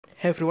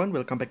Hey everyone,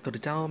 welcome back to the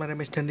channel. My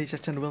name is Dandy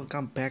and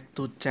welcome back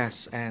to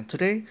chess. And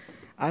today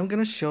I'm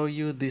gonna show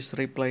you this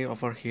replay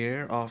over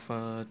here of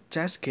a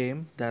chess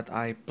game that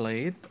I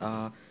played.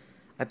 I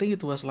think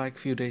it was like a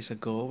few days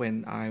ago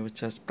when I was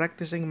just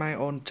practicing my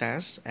own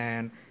chess,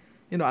 and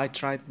I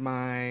tried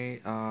my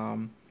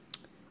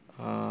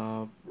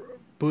uh,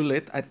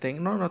 bullet. I think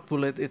no, not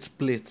bullet. It's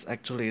blitz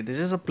actually. This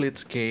is a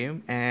blitz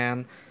game,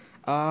 and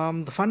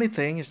the funny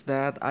thing is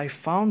that I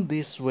found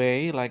this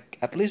way, like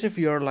at least if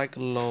you're like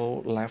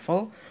low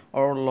level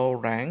or low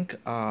rank,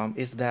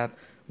 is that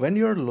when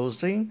you're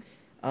losing,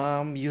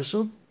 you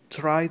should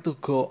try to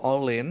go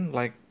all in,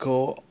 like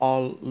go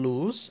all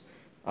lose,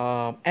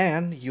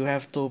 and you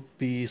have to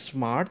be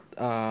smart,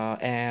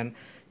 and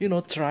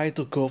try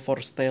to go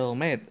for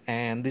stalemate.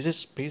 And this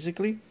is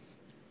basically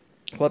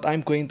what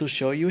I'm going to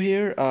show you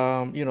here.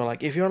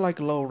 Like if you're like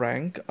low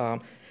rank,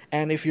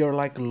 and if you're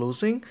like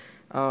losing,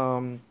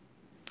 um,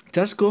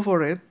 just go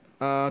for it.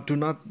 Do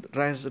not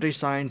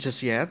resign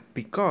just yet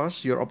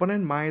because your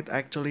opponent might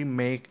actually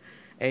make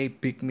a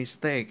big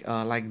mistake,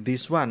 like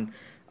this one.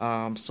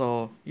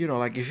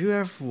 Like if you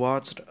have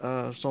watched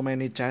so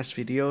many chess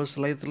videos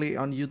lately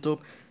on YouTube,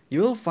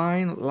 you will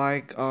find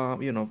like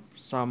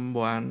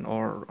someone,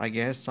 or I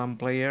guess some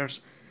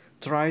players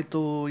try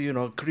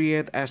to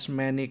create as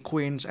many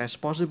queens as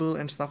possible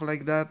and stuff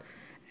like that.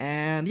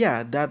 And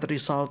yeah, that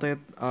resulted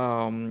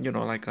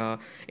like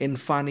in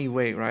funny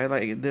way, right?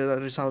 Like that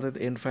resulted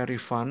in very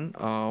fun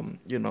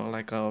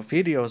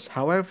videos.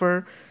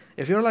 However,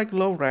 if you're like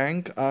low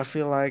rank, I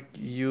feel like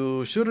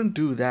you shouldn't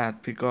do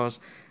that because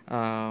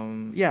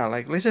yeah,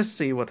 like let's just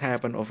see what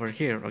happened over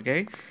here.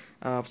 Okay,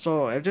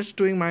 so I'm just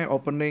doing my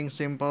opening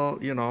simple,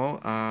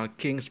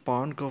 king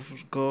spawn,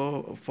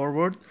 go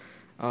forward,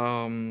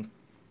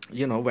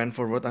 went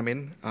forward, I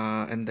mean,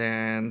 and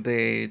then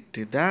they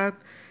did that.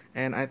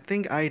 And I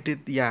think I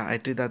did, yeah, I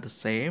did that the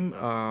same,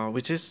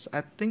 which is,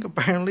 I think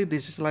apparently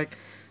this is like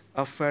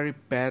a very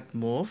bad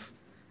move,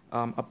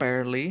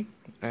 apparently,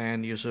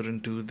 and you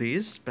shouldn't do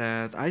this,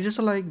 but I just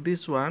like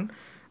this one,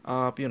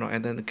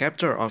 and then the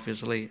capture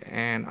obviously,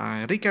 and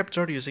I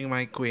recaptured using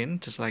my queen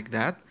just like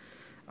that.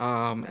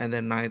 And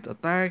then knight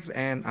attacked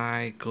and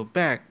I go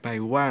back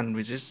by one,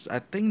 which is, I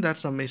think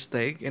that's a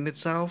mistake in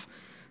itself.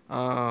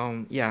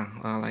 Yeah,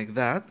 like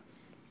that.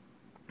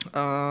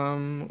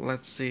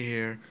 Let's see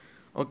here.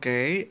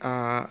 Okay,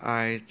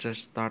 I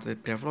just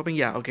started developing.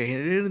 Yeah, okay,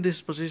 here in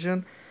this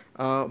position,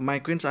 my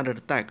queen's under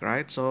attack,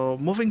 right? So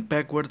moving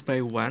backward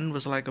by one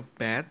was like a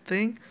bad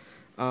thing.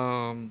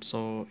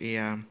 So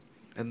yeah,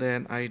 and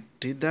then I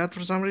did that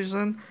for some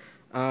reason.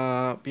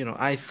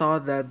 I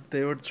thought that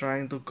they were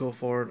trying to go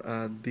for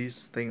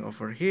this thing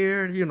over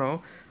here,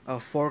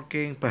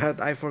 forking, but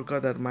I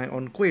forgot that my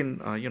own queen,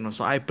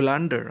 so I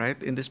blunder,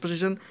 right? In this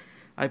position,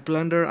 I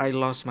blunder, I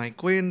lost my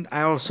queen.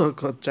 I also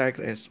got jacked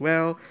as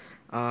well.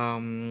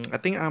 I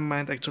think I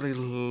might actually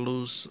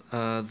lose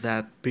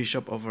that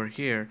bishop over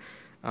here.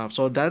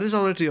 So that is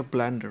already a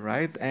blunder,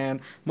 right? And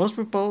most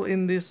people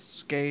in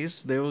this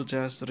case, they will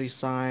just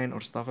resign or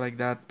stuff like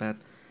that. But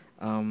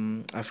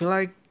I feel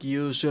like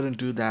you shouldn't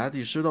do that.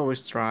 You should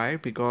always try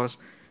because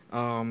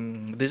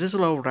this is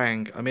low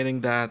rank, meaning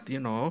that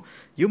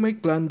you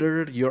make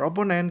blunder, your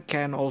opponent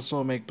can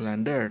also make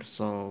blunder.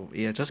 So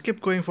yeah, just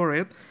keep going for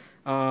it.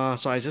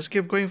 So I just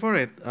keep going for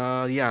it.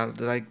 Yeah,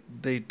 like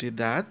they did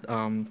that.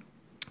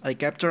 I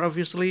capture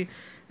obviously,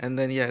 and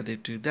then yeah, they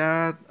do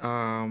that.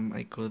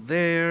 I go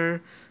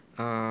there.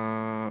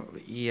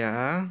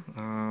 Yeah.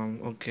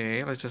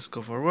 Okay, let's just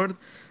go forward.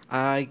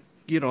 I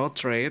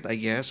trade, I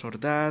guess, for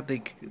that.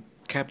 They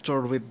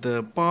capture with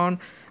the pawn.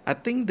 I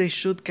think they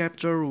should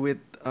capture with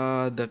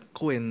the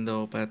queen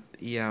though, but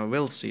yeah,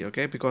 we'll see.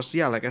 Okay, because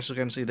yeah, like as you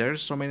can see,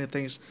 there's so many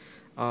things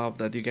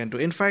that you can do.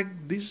 In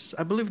fact, this,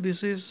 I believe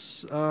this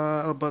is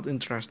about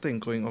interesting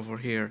going over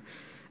here.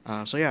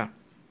 So yeah,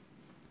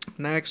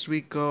 next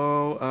we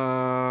go,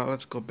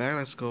 let's go back,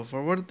 let's go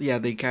forward. Yeah,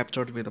 they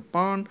captured with a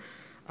pawn.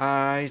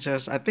 I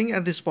think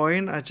at this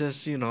point I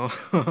just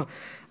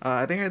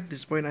I think at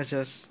this point I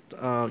just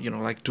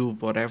like do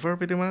whatever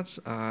pretty much.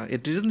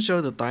 It didn't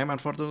show the time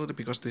unfortunately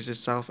because this is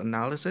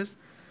self-analysis,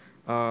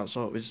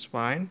 so it's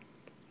fine.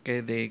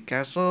 Okay, the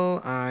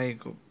castle, I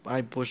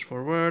push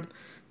forward,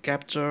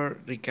 capture,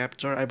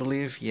 recapture, I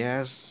believe,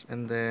 yes.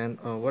 And then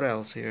what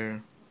else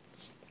here?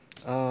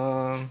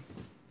 Uh,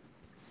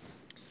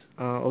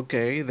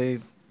 okay, they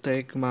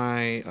take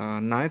my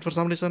knight for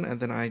some reason, and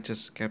then I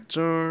just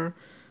capture.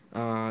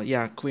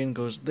 Yeah, queen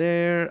goes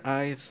there.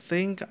 I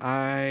think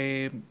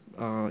I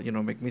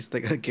make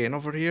mistake again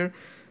over here.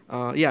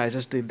 Yeah, I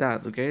just did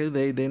that. Okay,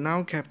 they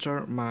now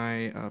capture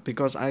my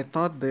because I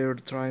thought they were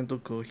trying to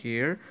go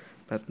here,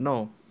 but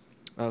no.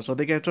 So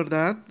they captured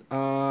that.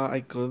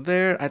 I go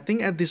there. I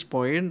think at this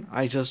point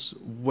I just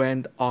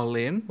went all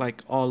in,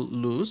 like all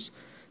loose.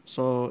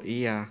 So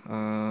yeah,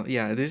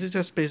 yeah. This is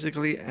just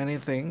basically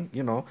anything,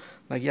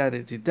 like yeah,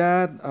 they did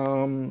that.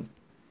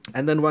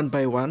 And then one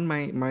by one,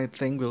 my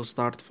thing will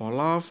start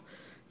fall off.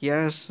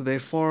 Yes, they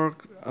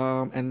fork.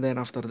 And then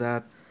after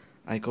that,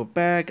 I go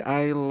back.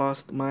 I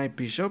lost my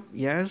bishop,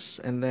 yes,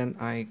 and then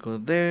I go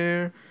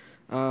there.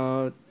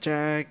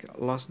 Check.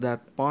 Lost that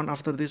pawn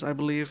after this, I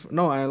believe.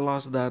 No, I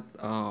lost that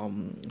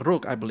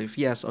rook, I believe.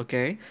 Yes,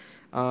 okay.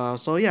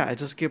 So yeah, I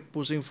just keep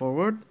pushing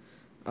forward.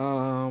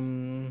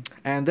 And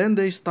then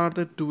they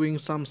started doing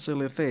some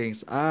silly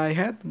things. I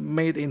had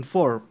made in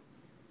four,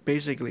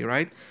 basically,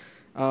 right?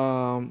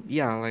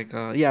 Yeah, like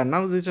yeah,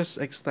 now they're just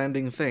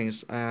extending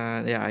things.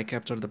 Yeah, I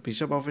captured the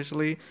bishop,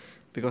 obviously,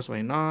 because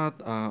why not?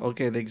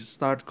 Okay, they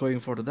start going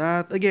for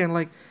that again.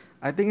 Like,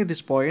 I think at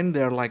this point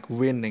they're like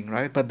winning,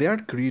 right? But they are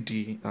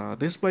greedy.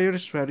 This player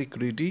is very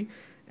greedy,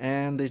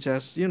 and they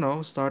just,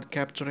 start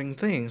capturing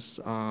things.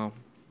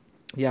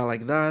 Yeah,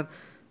 like that.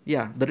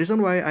 Yeah, the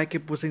reason why I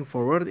keep pushing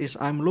forward is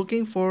I'm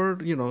looking for,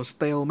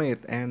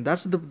 stalemate, and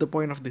that's the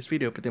point of this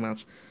video, pretty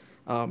much.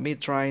 Me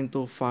trying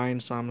to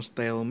find some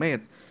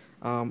stalemate.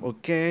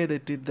 Okay, they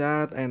did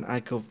that, and I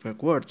go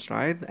backwards,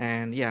 right?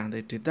 And yeah,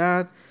 they did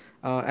that.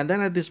 And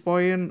then at this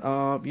point,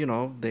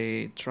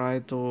 they try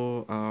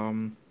to,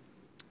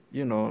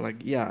 like,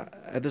 yeah,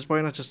 at this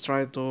point, I just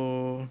try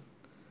to.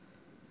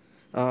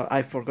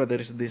 I forgot there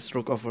is this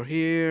rook over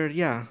here.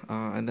 Yeah,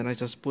 and then I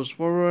just push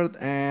forward.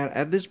 And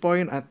at this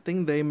point, I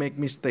think they make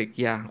mistake.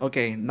 Yeah,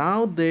 okay.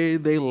 Now they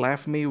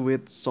left me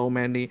with so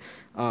many,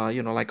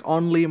 like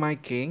only my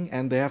king,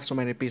 and they have so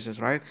many pieces,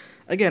 right?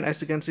 Again,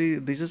 as you can see,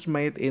 this is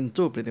made in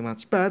two pretty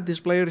much. But this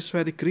player is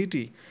very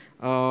greedy.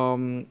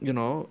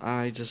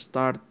 I just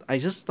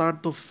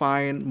start to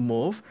find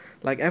move.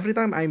 Like every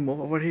time I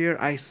move over here,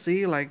 I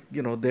see like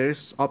there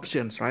is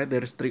options, right?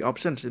 There is three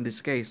options in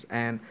this case,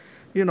 and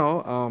you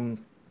know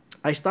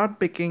I start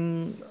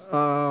picking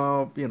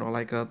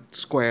like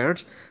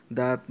squares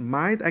that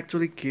might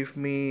actually give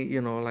me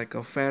like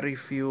a very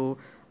few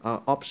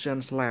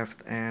options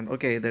left. And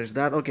okay, there's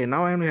that. Okay,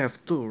 now I only have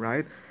two,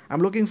 right? I'm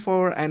looking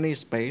for any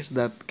space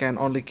that can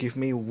only give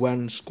me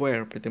one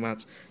square, pretty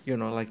much,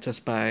 like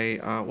just by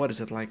what is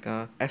it, like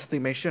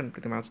estimation,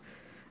 pretty much.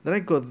 Then I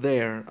go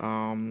there.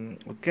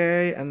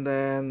 Okay, and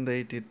then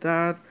they did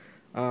that.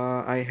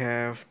 I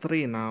have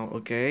three now.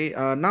 Okay.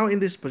 Now in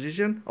this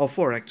position, or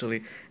four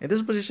actually. In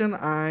this position,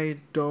 I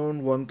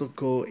don't want to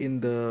go in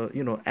the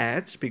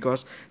edge,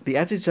 because the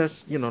edge is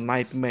just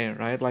nightmare,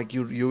 right? Like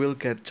you will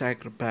get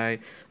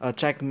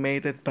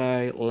checkmated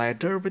by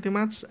ladder pretty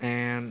much.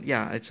 And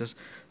yeah, I just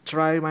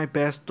try my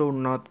best to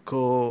not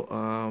go.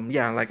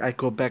 Yeah, like I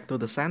go back to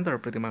the center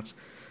pretty much.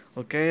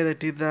 Okay, they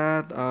did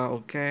that.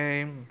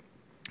 Okay.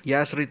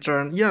 Yes,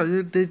 return. Yeah,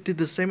 they did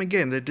the same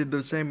again. They did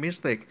the same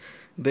mistake.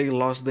 They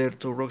lost their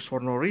two rooks for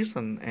no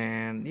reason,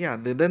 and yeah,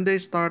 then they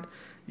start,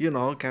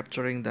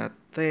 capturing that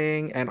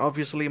thing. And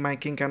obviously, my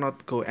king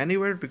cannot go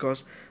anywhere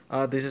because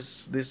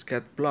this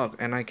get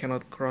blocked, and I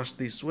cannot cross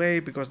this way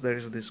because there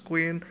is this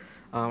queen.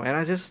 And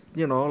I just,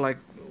 like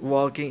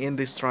walking in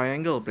this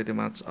triangle pretty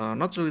much.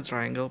 Not really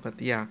triangle,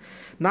 but yeah.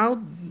 Now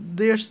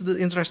there's the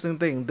interesting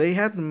thing. They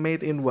had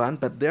made in one,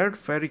 but they're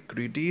very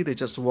greedy. They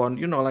just want,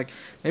 like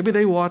maybe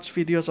they watch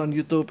videos on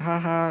YouTube.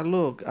 Haha,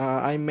 look,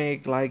 I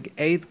make like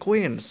 8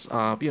 queens,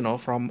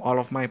 from all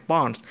of my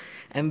pawns,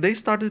 and they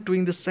started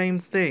doing the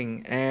same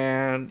thing.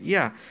 And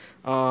yeah,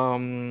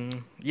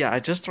 yeah, I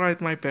just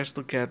tried my best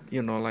to get,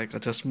 like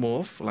just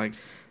move, like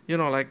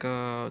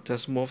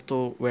just move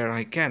to where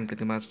I can,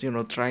 pretty much,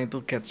 trying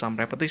to get some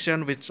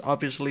repetition, which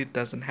obviously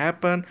doesn't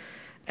happen.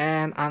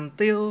 And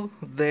until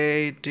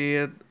they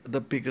did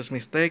the biggest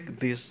mistake,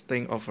 this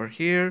thing over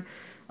here,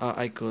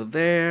 I go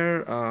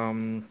there.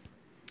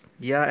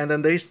 Yeah, and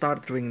then they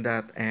start doing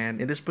that,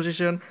 and in this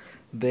position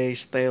they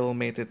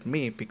stalemated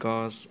me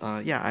because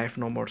yeah, I have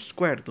no more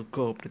square to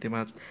go, pretty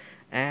much.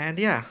 And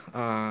yeah,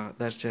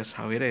 that's just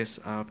how it is,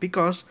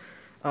 because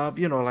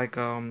like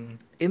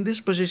in this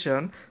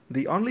position,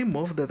 the only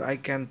move that I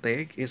can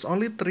take is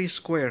only three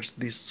squares: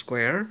 this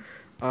square,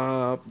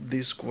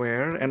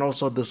 and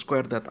also the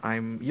square that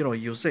I'm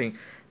using.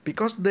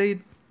 Because they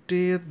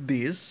did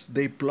this,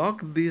 they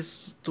blocked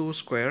these two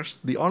squares,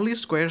 the only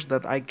squares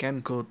that I can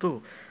go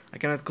to. I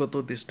cannot go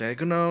to this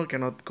diagonal,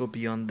 cannot go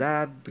beyond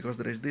that because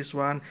there is this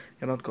one,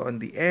 cannot go on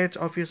the edge,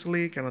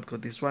 obviously, cannot go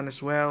this one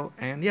as well.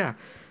 And yeah,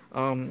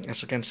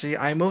 as you can see,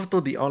 I moved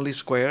to the only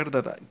square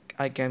that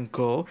I can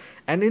go.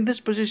 And in this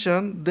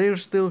position, they're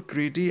still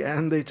greedy,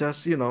 and they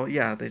just,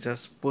 yeah, they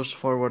just push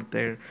forward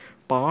their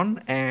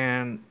pawn.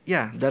 And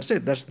yeah, that's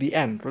it. That's the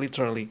end,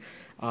 literally.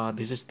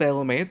 This is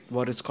stalemate,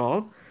 what it's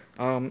called.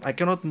 I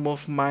cannot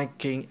move my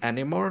king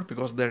anymore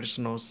because there is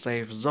no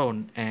safe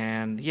zone.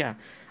 And yeah,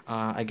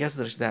 I guess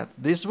there's that.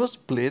 This was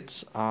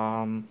blitz.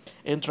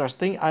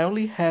 Interesting. I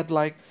only had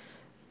like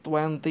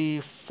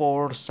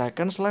 24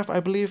 seconds left, I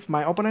believe.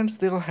 My opponent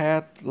still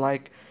had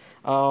like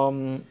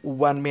 1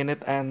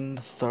 minute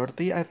and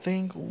 30, I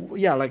think.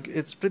 Yeah, like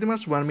it's pretty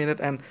much 1 minute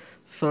and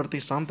 30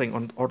 something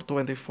on, or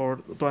 24,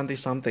 20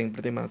 something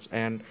pretty much.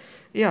 And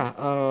yeah,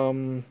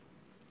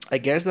 I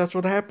guess that's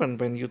what happened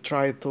when you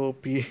try to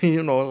be,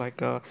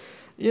 like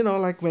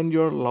like when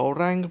you're low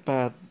rank,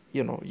 but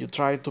you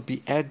try to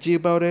be edgy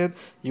about it.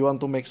 You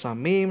want to make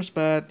some memes,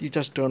 but you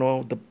just don't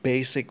know the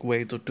basic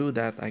way to do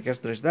that. I guess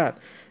there's that.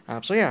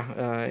 So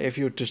yeah, if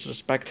you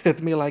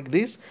disrespected me like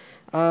this,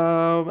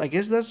 I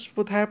guess that's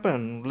what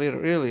happened.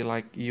 Really,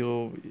 like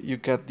you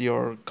get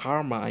your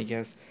karma. I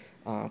guess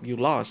you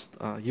lost.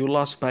 You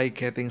lost by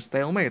getting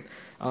stalemate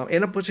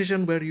in a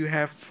position where you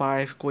have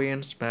five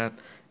queens, but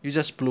you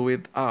just blew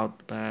it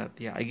out. But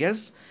yeah, I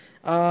guess.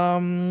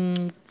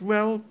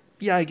 Well,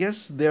 yeah, I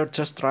guess they're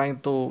just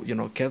trying to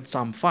get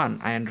some fun.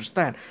 I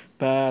understand,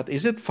 but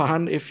is it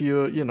fun if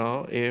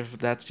if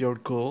that's your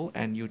goal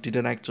and you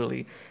didn't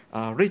actually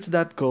reach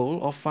that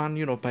goal of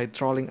fun, by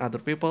trolling other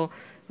people?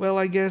 Well,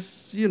 I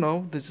guess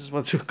this is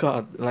what you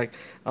got. Like,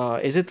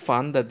 is it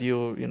fun that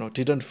you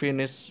didn't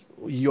finish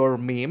your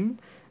meme?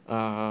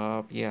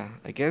 Yeah,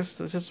 I guess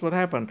this is what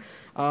happened.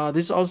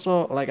 This is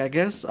also like, I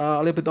guess, a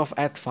little bit of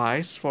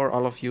advice for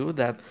all of you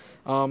that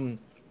um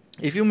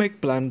if you make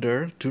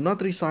blunder, do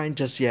not resign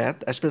just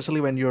yet,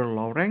 especially when you're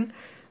low rank,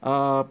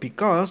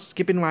 because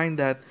keep in mind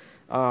that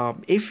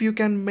if you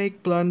can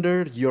make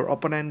blunder, your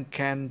opponent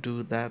can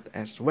do that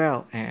as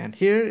well. And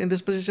here in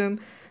this position,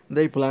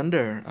 they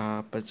blunder,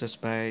 but just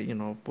by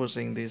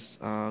pushing this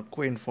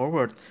queen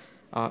forward.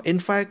 In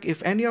fact,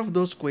 if any of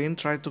those queen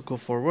try to go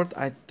forward,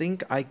 I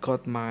think I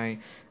got my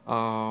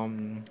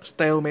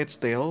stalemate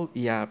still.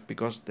 Yeah,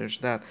 because there's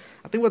that.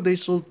 I think what they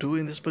should do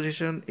in this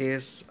position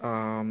is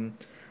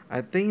I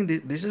think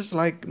this is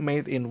like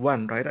made in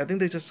one, right? I think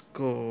they just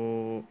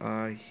go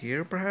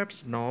here,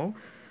 perhaps. No,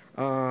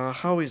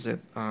 how is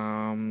it?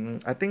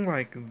 I think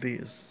like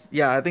this.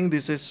 Yeah, I think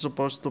this is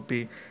supposed to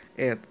be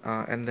it.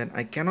 And then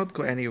I cannot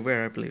go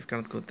anywhere. I believe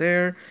cannot go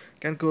there.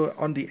 Can go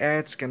on the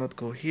edge. Cannot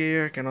go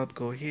here. Cannot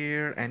go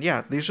here. And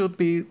yeah, this should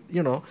be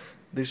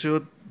this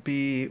should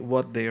be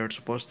what they are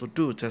supposed to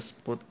do.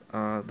 Just put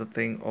the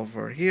thing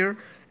over here,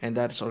 and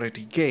that's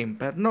already game.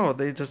 But no,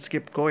 they just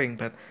keep going.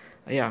 But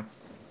yeah,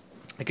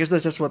 I guess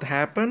that's just what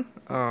happened.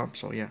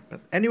 So yeah, but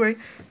anyway,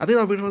 I think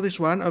I'll be for this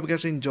one. I hope you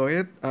guys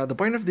enjoy it. The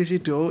point of this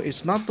video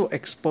is not to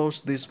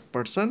expose this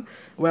person.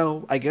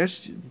 Well, I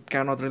guess you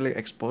cannot really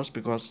expose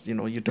because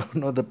you don't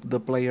know the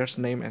player's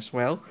name as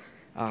well.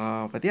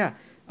 But yeah,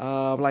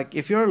 like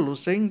if you're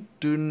losing,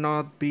 do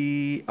not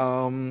be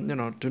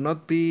do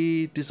not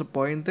be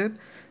disappointed.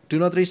 Do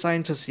not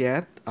resign just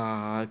yet.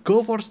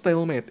 Go for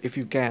stalemate if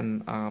you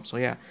can. So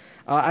yeah.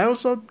 I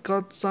also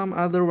got some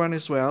other one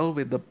as well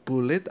with the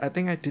bullet. I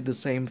think I did the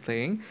same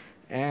thing,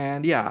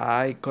 and yeah,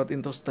 I got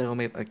into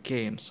stalemate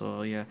again.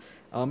 So yeah,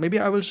 maybe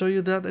I will show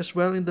you that as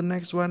well in the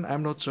next one.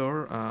 I'm not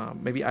sure.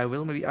 Maybe I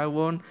will, maybe I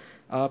won't.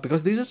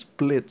 Because this is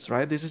blitz,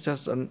 right? This is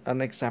just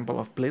an example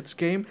of blitz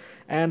game,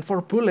 and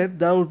for bullet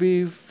that will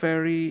be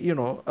very a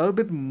little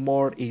bit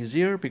more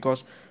easier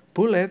because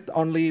bullet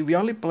we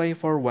only play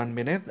for 1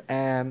 minute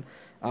and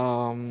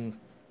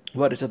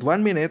what is it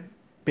 1 minute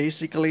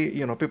basically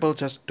people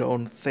just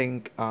don't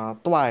think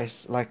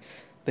twice, like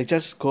they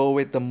just go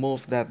with the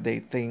move that they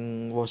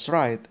think was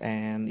right.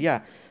 And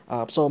yeah,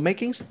 so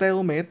making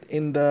stalemate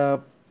in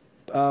the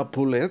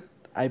bullet,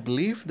 I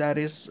believe that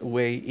is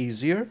way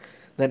easier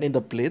than in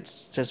the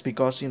blitz, just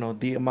because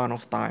the amount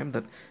of time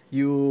that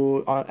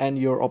you are and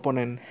your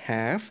opponent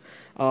have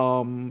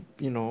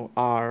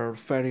are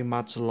very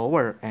much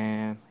lower.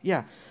 And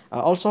yeah,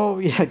 also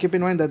yeah, keep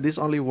in mind that this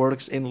only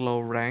works in low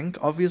rank,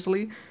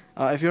 obviously.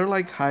 If you're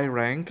like high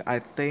rank, I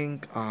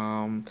think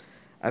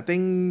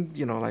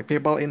like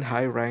people in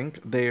high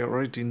rank, they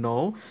already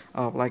know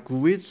like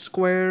which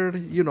square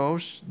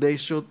they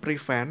should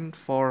prevent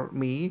for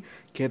me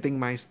getting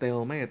my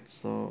stalemate.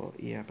 So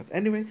yeah, but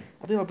anyway,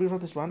 I think I'll be for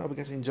this one. I hope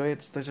you guys enjoy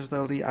it. Stay safe, stay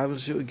healthy. I will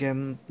see you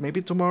again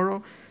maybe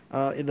tomorrow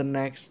in the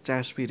next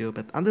chess video.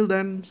 But until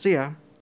then, see ya.